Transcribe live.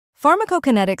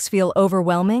Pharmacokinetics feel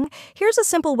overwhelming? Here's a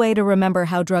simple way to remember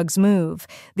how drugs move.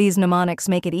 These mnemonics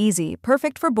make it easy,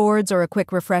 perfect for boards or a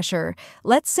quick refresher.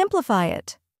 Let's simplify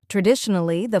it.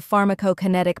 Traditionally, the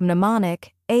pharmacokinetic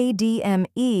mnemonic,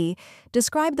 ADME,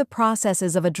 describe the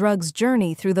processes of a drug's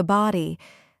journey through the body.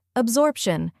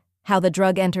 Absorption, how the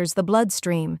drug enters the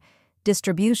bloodstream.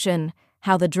 Distribution,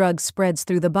 how the drug spreads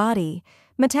through the body.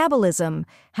 Metabolism,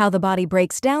 how the body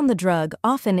breaks down the drug,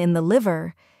 often in the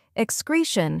liver.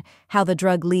 Excretion, how the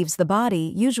drug leaves the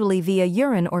body, usually via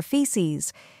urine or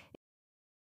feces.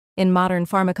 In modern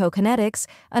pharmacokinetics,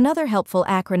 another helpful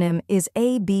acronym is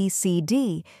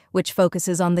ABCD, which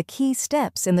focuses on the key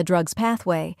steps in the drug's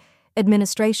pathway.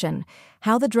 Administration,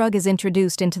 how the drug is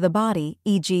introduced into the body,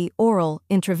 e.g., oral,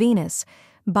 intravenous.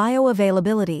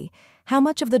 Bioavailability, how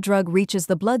much of the drug reaches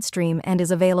the bloodstream and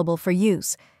is available for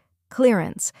use.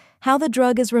 Clearance, how the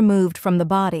drug is removed from the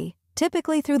body,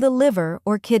 typically through the liver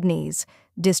or kidneys.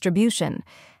 Distribution,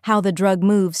 how the drug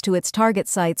moves to its target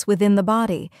sites within the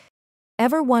body.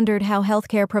 Ever wondered how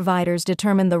healthcare providers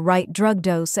determine the right drug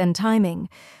dose and timing?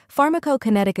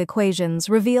 Pharmacokinetic equations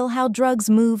reveal how drugs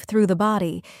move through the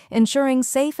body, ensuring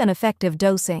safe and effective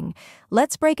dosing.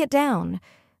 Let's break it down.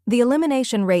 The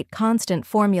elimination rate constant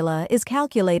formula is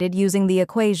calculated using the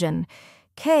equation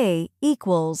K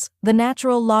equals the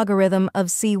natural logarithm of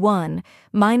C1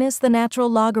 minus the natural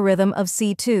logarithm of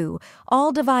C2,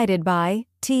 all divided by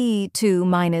T2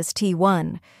 minus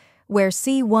T1, where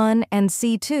C1 and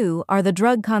C2 are the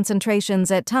drug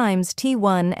concentrations at times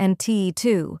T1 and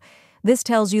T2. This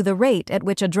tells you the rate at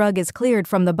which a drug is cleared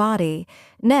from the body.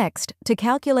 Next, to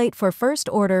calculate for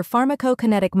first-order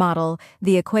pharmacokinetic model,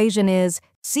 the equation is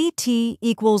Ct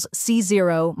equals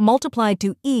C0 multiplied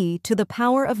to e to the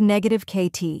power of negative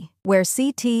kt, where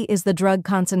Ct is the drug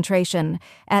concentration.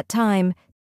 At time,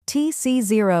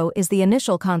 Tc0 is the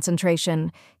initial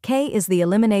concentration, K is the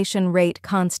elimination rate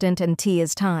constant, and T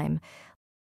is time.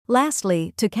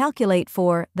 Lastly, to calculate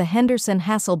for the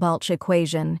Henderson-Hasselbalch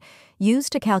equation,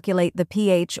 used to calculate the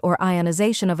pH or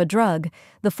ionization of a drug,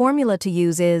 the formula to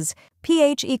use is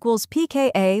pH equals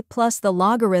pKa plus the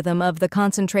logarithm of the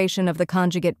concentration of the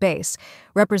conjugate base,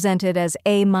 represented as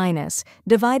A minus,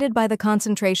 divided by the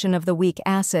concentration of the weak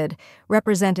acid,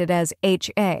 represented as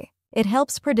HA. It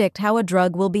helps predict how a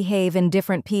drug will behave in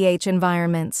different pH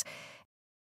environments.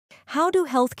 How do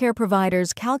healthcare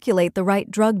providers calculate the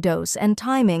right drug dose and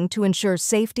timing to ensure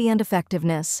safety and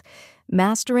effectiveness?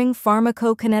 Mastering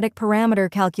pharmacokinetic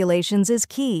parameter calculations is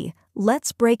key.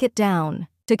 Let's break it down.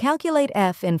 To calculate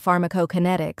F in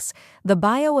pharmacokinetics, the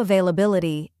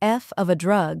bioavailability, F, of a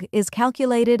drug is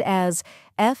calculated as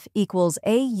F equals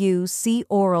AUC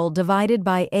oral divided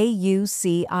by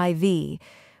AUC IV,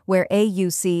 where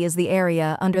AUC is the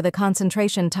area under the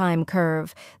concentration time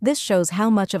curve. This shows how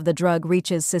much of the drug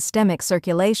reaches systemic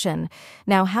circulation.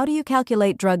 Now, how do you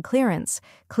calculate drug clearance?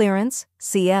 Clearance,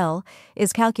 CL,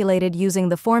 is calculated using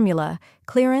the formula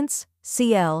clearance,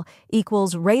 CL,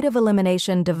 equals rate of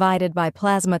elimination divided by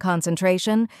plasma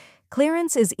concentration.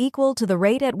 Clearance is equal to the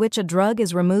rate at which a drug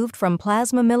is removed from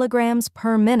plasma milligrams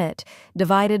per minute,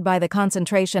 divided by the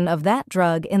concentration of that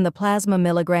drug in the plasma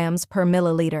milligrams per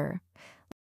milliliter.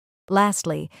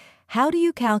 Lastly, how do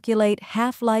you calculate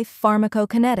half-life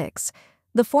pharmacokinetics?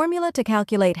 The formula to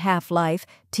calculate half-life,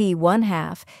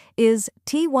 T1/2, is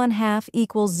T1/2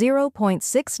 equals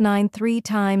 0.693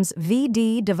 times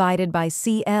Vd divided by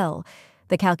Cl.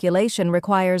 The calculation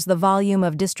requires the volume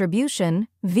of distribution,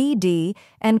 Vd,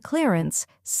 and clearance,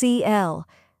 Cl.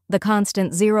 The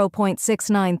constant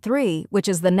 0.693, which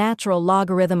is the natural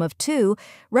logarithm of 2,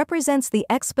 represents the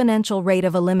exponential rate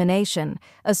of elimination,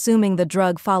 assuming the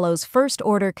drug follows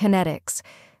first-order kinetics.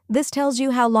 This tells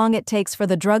you how long it takes for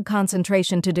the drug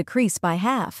concentration to decrease by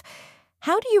half.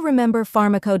 How do you remember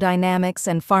pharmacodynamics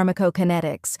and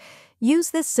pharmacokinetics?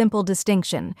 Use this simple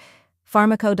distinction.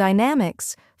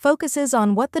 Pharmacodynamics focuses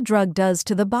on what the drug does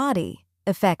to the body,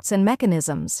 effects and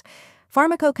mechanisms.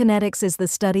 Pharmacokinetics is the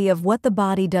study of what the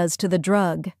body does to the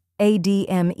drug,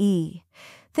 ADME.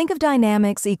 Think of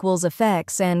dynamics equals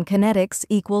effects and kinetics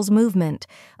equals movement.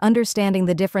 Understanding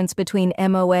the difference between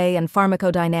MOA and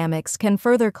pharmacodynamics can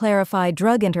further clarify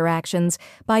drug interactions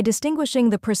by distinguishing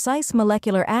the precise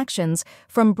molecular actions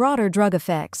from broader drug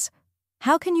effects.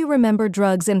 How can you remember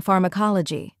drugs in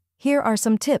pharmacology? Here are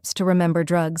some tips to remember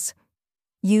drugs.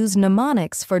 Use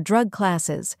mnemonics for drug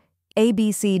classes.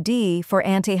 ABCD for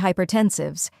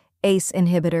antihypertensives, ACE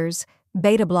inhibitors,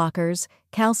 beta blockers,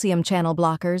 calcium channel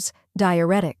blockers,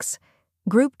 diuretics.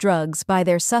 Group drugs by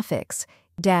their suffix,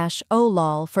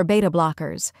 -olol for beta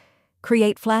blockers.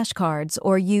 Create flashcards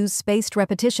or use spaced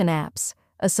repetition apps.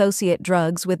 Associate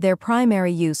drugs with their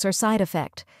primary use or side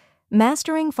effect.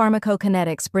 Mastering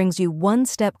pharmacokinetics brings you one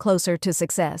step closer to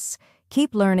success.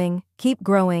 Keep learning, keep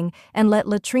growing, and let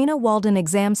Latrina Walden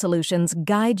Exam Solutions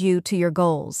guide you to your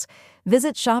goals.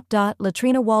 Visit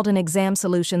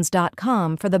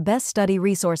shop.latrinawaldenexamsolutions.com for the best study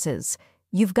resources.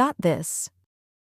 You've got this.